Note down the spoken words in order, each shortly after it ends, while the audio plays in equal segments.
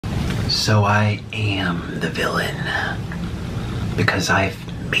So I am the villain, because I've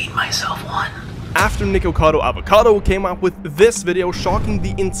made myself one. After Nikocado Avocado came out with this video shocking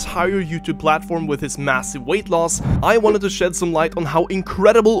the entire YouTube platform with his massive weight loss, I wanted to shed some light on how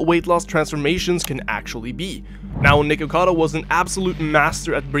incredible weight loss transformations can actually be. Now, Nikocado was an absolute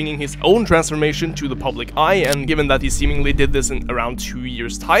master at bringing his own transformation to the public eye, and given that he seemingly did this in around 2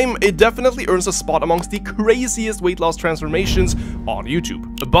 years' time, it definitely earns a spot amongst the craziest weight loss transformations on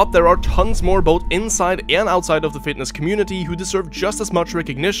YouTube. But there are tons more both inside and outside of the fitness community who deserve just as much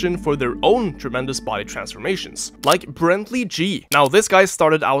recognition for their own tremendous body transformations, like Brentley G. Now, this guy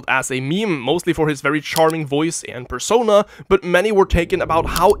started out as a meme, mostly for his very charming voice and persona, but many were taken about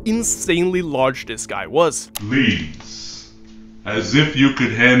how insanely large this guy was. Please, as if you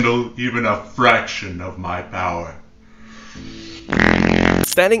could handle even a fraction of my power.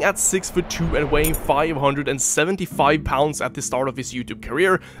 Standing at 6'2" and weighing 575 pounds at the start of his YouTube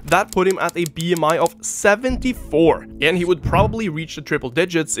career, that put him at a BMI of 74, and he would probably reach the triple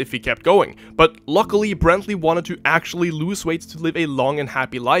digits if he kept going. But luckily, Brentley wanted to actually lose weight to live a long and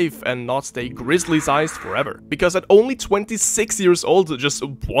happy life and not stay grizzly-sized forever. Because at only 26 years old, just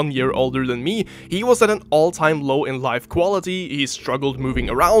 1 year older than me, he was at an all-time low in life quality, he struggled moving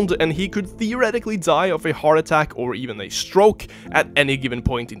around, and he could theoretically die of a heart attack or even a stroke at any given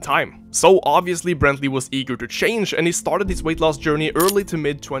point in time. So obviously Brentley was eager to change, and he started his weight loss journey early to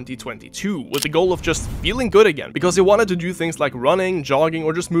mid 2022 with the goal of just feeling good again, because he wanted to do things like running, jogging,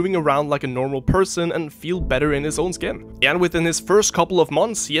 or just moving around like a normal person and feel better in his own skin. And within his first couple of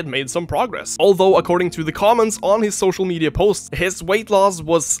months he had made some progress, although according to the comments on his social media posts, his weight loss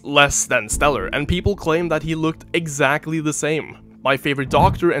was less than stellar, and people claim that he looked exactly the same. My favorite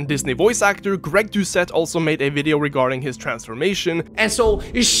doctor and Disney voice actor Greg Doucette also made a video regarding his transformation. And so,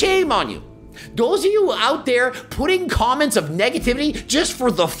 shame on you. Those of you out there putting comments of negativity just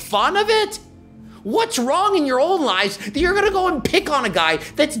for the fun of it? What's wrong in your own lives that you're gonna go and pick on a guy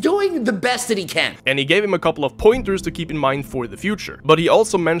that's doing the best that he can? And he gave him a couple of pointers to keep in mind for the future. But he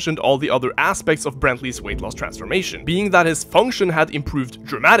also mentioned all the other aspects of Brentley's weight loss transformation, being that his function had improved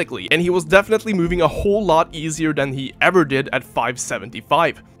dramatically, and he was definitely moving a whole lot easier than he ever did at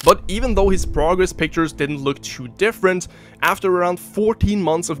 575. But even though his progress pictures didn't look too different, after around 14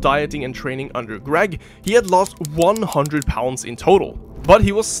 months of dieting and training under Greg, he had lost 100 pounds in total. But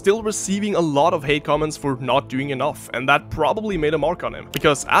he was still receiving a lot of hate comments for not doing enough, and that probably made a mark on him.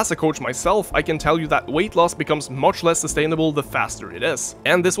 Because as a coach myself, I can tell you that weight loss becomes much less sustainable the faster it is.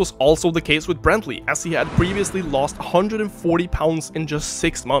 And this was also the case with Brentley, as he had previously lost 140 pounds in just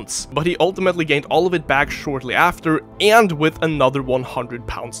 6 months. But he ultimately gained all of it back shortly after, and with another 100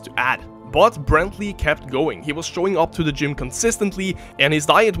 pounds to add. But Brentley kept going. He was showing up to the gym consistently, and his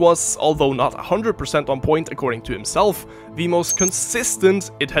diet was, although not 100% on point according to himself, the most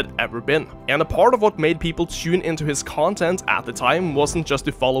consistent it had ever been. And a part of what made people tune into his content at the time wasn't just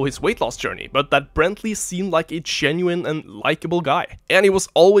to follow his weight loss journey, but that Brentley seemed like a genuine and likable guy. And it was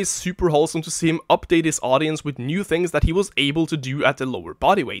always super wholesome to see him update his audience with new things that he was able to do at a lower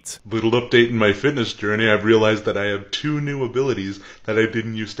body weight. Little update in my fitness journey, I've realized that I have 2 new abilities that I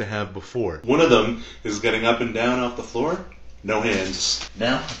didn't used to have before. One of them is getting up and down off the floor, no hands.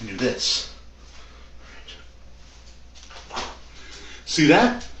 Now I can do this. See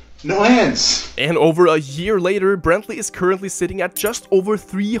that? No hands! And over a year later, Brentley is currently sitting at just over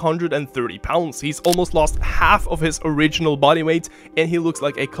 330 pounds. He's almost lost half of his original body weight, and he looks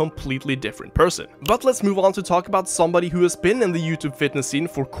like a completely different person. But let's move on to talk about somebody who has been in the YouTube fitness scene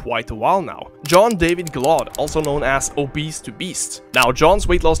for quite a while now. John David Glaude, also known as Obese to Beast. Now, John's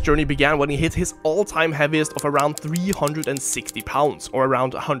weight loss journey began when he hit his all-time heaviest of around 360 pounds, or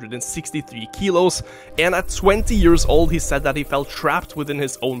around 163 kilos, and at 20 years old he said that he felt trapped within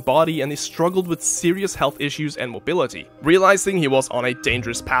his own body and he struggled with serious health issues and mobility. Realizing he was on a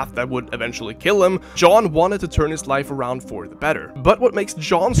dangerous path that would eventually kill him, John wanted to turn his life around for the better. But what makes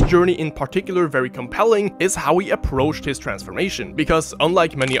John's journey in particular very compelling is how he approached his transformation, because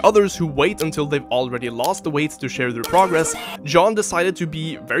unlike many others who wait until they've already lost the weight to share their progress, John decided to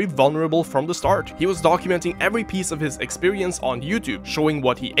be very vulnerable from the start. He was documenting every piece of his experience on YouTube, showing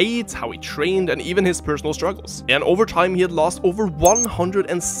what he ate, how he trained, and even his personal struggles. And over time he had lost over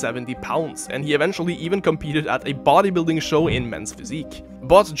 170 pounds, and he eventually even competed at a bodybuilding show in men's physique.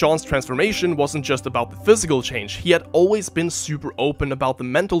 But John's transformation wasn't just about the physical change, he had always been super open about the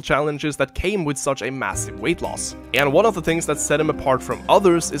mental challenges that came with such a massive weight loss. And one of the things that set him apart from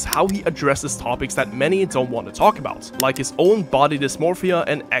others is how he addresses topics that many don't want to talk about, like his own body dysmorphia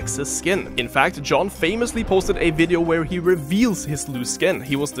and excess skin. In fact, John famously posted a video where he reveals his loose skin.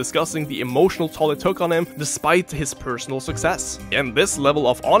 He was discussing the emotional toll it took on him despite his personal success. And this level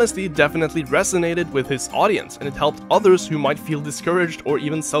of honesty definitely resonated with his audience, and it helped others who might feel discouraged or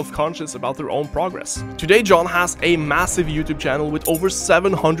even self-conscious about their own progress. Today, John has a massive YouTube channel with over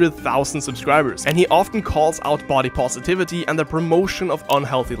 700,000 subscribers, and he often calls out body positivity and the promotion of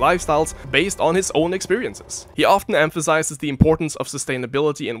unhealthy lifestyles based on his own experiences. He often emphasizes the importance of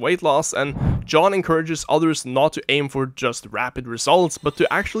sustainability in weight loss, and John encourages others not to aim for just rapid results, but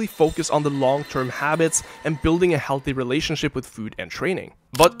to actually focus on the long-term habits and building a healthy relationship with food and training.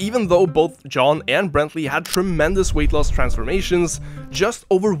 But even though both John and Brentley had tremendous weight loss transformations, just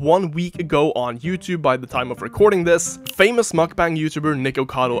over 1 week ago on YouTube by the time of recording this, famous mukbang YouTuber Nick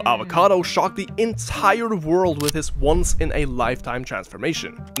Ocado Avocado shocked the entire world with his once-in-a-lifetime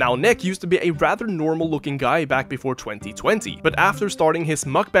transformation. Now, Nick used to be a rather normal-looking guy back before 2020, but after starting his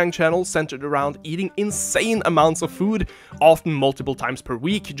mukbang channel centered around eating insane amounts of food, often multiple times per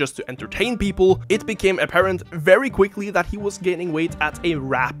week just to entertain people, it became apparent very quickly that he was gaining weight at a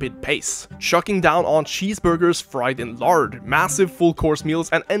rapid pace, chucking down on cheeseburgers fried in lard, massive full-course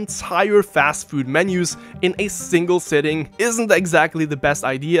meals, and entire fast food menus in a single sitting isn't exactly the best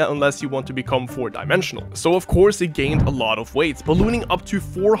idea unless you want to become four-dimensional. So of course he gained a lot of weight, ballooning up to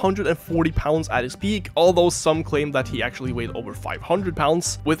 440 pounds at his peak, although some claim that he actually weighed over 500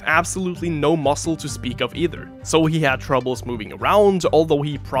 pounds, with absolutely no muscle to speak of either. So he had troubles moving around, although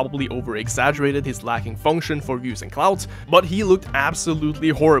he probably over-exaggerated his lacking function for views and clout, but he looked absolutely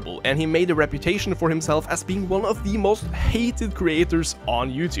horrible, and he made a reputation for himself as being one of the most hated creators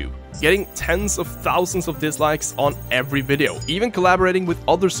on YouTube, getting tens of thousands of dislikes on every video, even collaborating with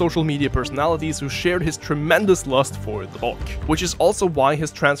other social media personalities who shared his tremendous lust for the bulk, which is also why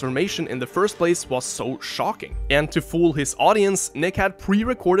his transformation in the first place was so shocking. And to fool his audience, Nick had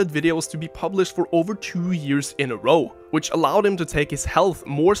pre-recorded videos to be published for over 2 years in a row, which allowed him to take his health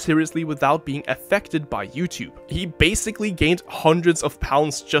more seriously without being affected by YouTube. He basically gained hundreds of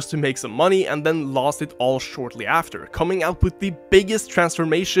pounds just to make some money and then lost it all shortly after, coming out with the biggest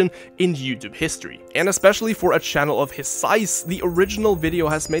transformation in YouTube history. And especially for a channel of his size, the original video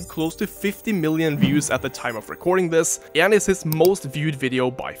has made close to 50 million views at the time of recording this, and is his most viewed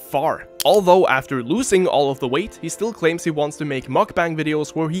video by far. Although after losing all of the weight, he still claims he wants to make mukbang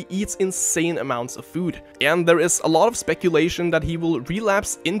videos where he eats insane amounts of food. And there is a lot of speculation that he will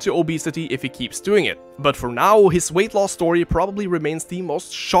relapse into obesity if he keeps doing it. But for now, his weight loss story probably remains the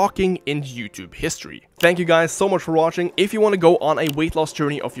most shocking in YouTube history. Thank you guys so much for watching. If you want to go on a weight loss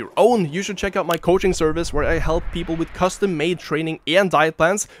journey of your own, you should check out my coaching service where I help people with custom-made training and diet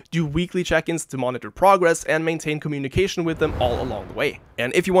plans, do weekly check-ins to monitor progress, and maintain communication with them all along the way.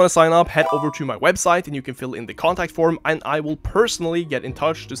 And if you want to sign up, head over to my website and you can fill in the contact form, and I will personally get in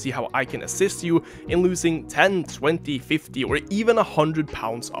touch to see how I can assist you in losing 10, 20, 50, or even 100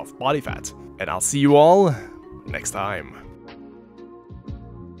 pounds of body fat. And I'll see you all next time.